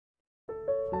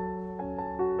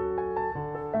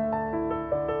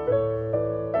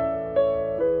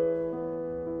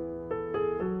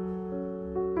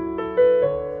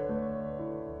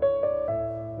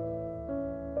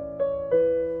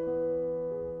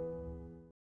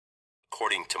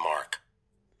according to Mark.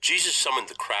 Jesus summoned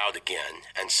the crowd again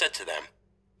and said to them,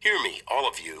 "Hear me, all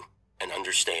of you, and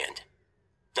understand.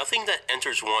 Nothing that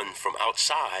enters one from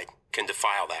outside can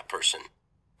defile that person,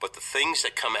 but the things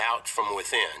that come out from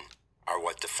within are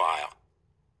what defile."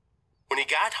 When he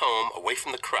got home away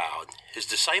from the crowd, his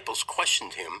disciples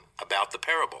questioned him about the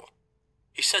parable.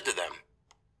 He said to them,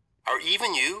 "Are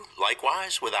even you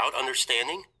likewise without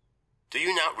understanding? Do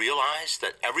you not realize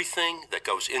that everything that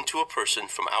goes into a person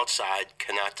from outside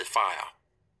cannot defile,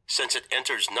 since it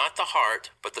enters not the heart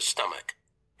but the stomach,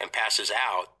 and passes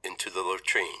out into the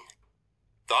latrine?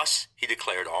 Thus he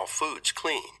declared all foods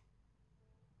clean.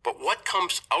 But what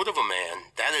comes out of a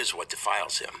man, that is what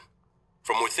defiles him.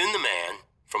 From within the man,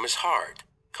 from his heart,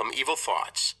 come evil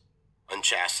thoughts,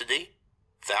 unchastity,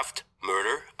 theft,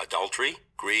 murder, adultery,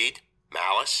 greed,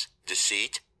 malice,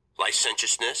 deceit,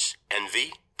 licentiousness,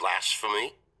 envy,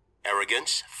 blasphemy,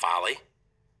 arrogance, folly.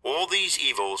 All these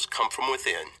evils come from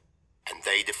within, and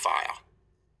they defile."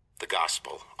 The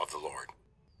Gospel of the Lord.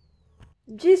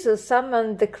 Jesus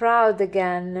summoned the crowd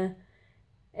again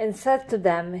and said to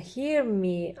them, "Hear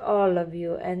me, all of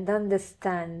you, and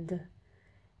understand."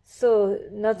 So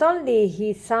not only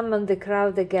he summoned the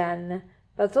crowd again,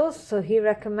 but also he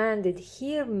recommended,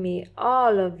 "Hear me,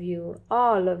 all of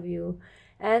you,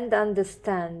 and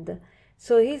understand."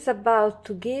 So he's about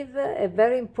to give a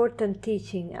very important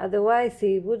teaching. Otherwise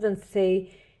he wouldn't say,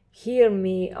 "Hear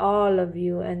me, all of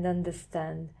you, and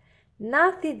understand."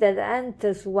 Nothing that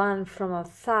enters one from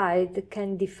outside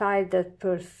can defile that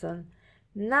person.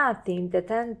 Nothing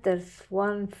that enters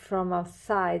one from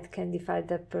outside can defile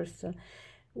that person.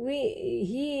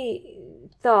 He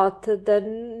thought that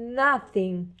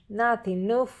nothing,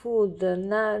 no food,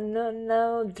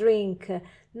 no drink,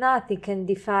 nothing can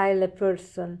defile a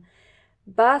person.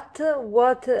 But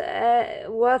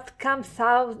what comes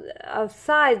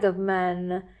outside of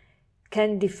man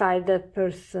can defile that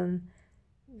person.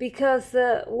 Because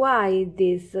why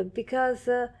this? Because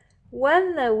when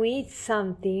we eat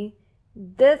something,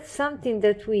 that something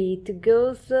that we eat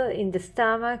goes in the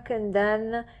stomach and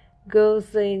then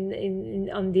goes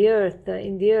on the earth,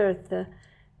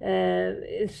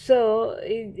 so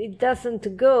it doesn't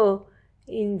go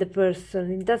in the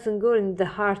person, it doesn't go in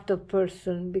the heart of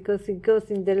person, because it goes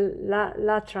in the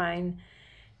latrine.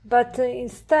 But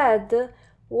instead,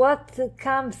 what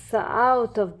comes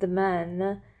out of the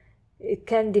man, it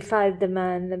can defile the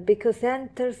man, because it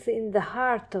enters in the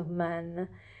heart of man.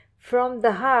 From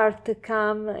the heart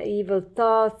come evil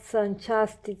thoughts,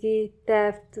 unchastity,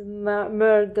 theft,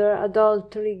 murder,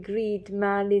 adultery, greed,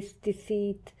 malice,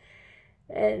 deceit,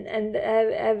 and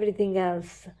everything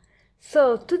else.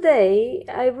 So today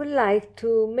I would like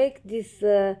to make this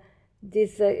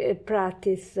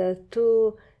practice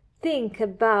to think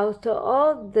about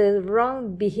all the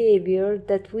wrong behavior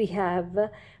that we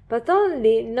have, but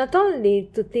not only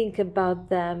to think about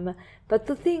them, but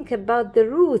to think about the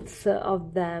roots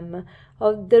of them,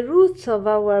 of the roots of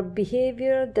our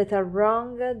behavior that are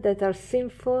wrong, that are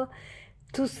sinful,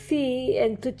 to see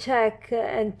and to check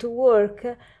and to work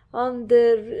on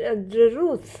the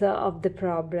roots of the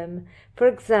problem. For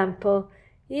example,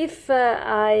 if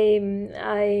I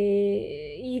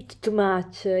eat too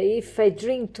much, if I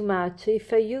drink too much,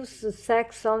 if I use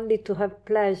sex only to have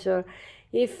pleasure,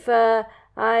 if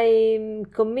I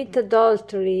commit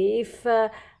adultery, if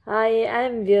I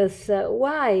envious,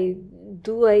 why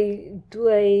do I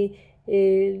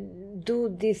do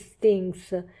these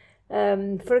things?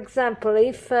 For example,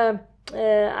 if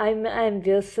I'm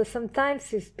envious,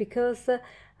 sometimes it's because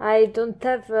I don't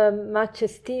have much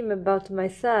esteem about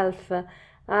myself.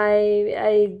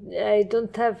 I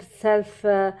don't have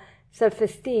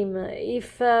self-esteem.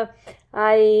 If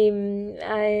I'm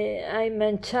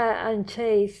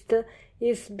unchaste,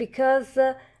 it's because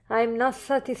I'm not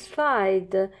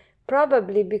satisfied.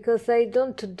 Probably because I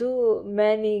don't do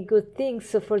many good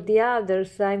things for the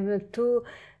others. I'm too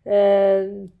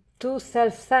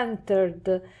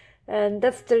self-centered, and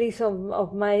that's the reason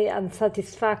of my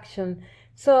unsatisfaction.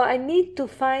 So I need to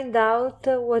find out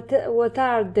what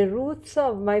are the roots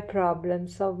of my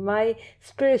problems, of my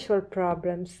spiritual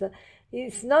problems.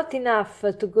 It's not enough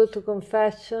to go to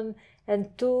confession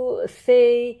and to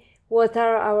say what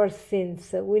are our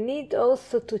sins. We need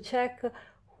also to check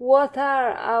what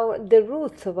are the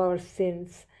roots of our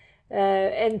sins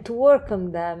and to work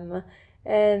on them.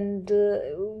 And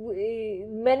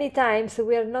many times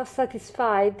we are not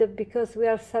satisfied because we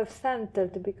are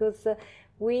self-centered, because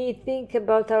we think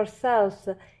about ourselves.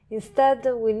 Instead,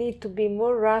 we need to be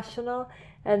more rational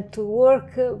and to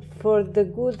work for the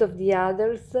good of the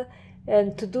others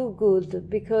and to do good,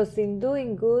 because in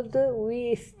doing good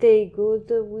we stay good,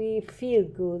 we feel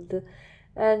good.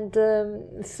 And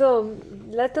so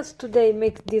let us today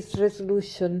make this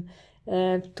resolution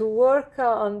to work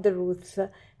on the roots.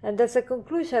 And as a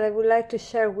conclusion, I would like to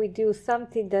share with you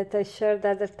something that I shared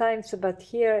other times, but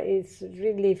here is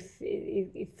really,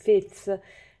 it fits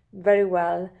very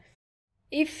well.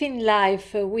 If in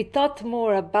life we thought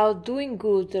more about doing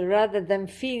good rather than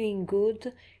feeling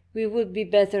good, we would be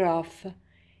better off.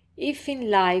 If in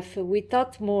life we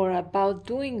thought more about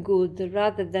doing good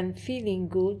rather than feeling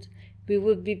good, we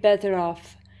would be better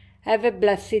off. Have a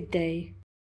blessed day.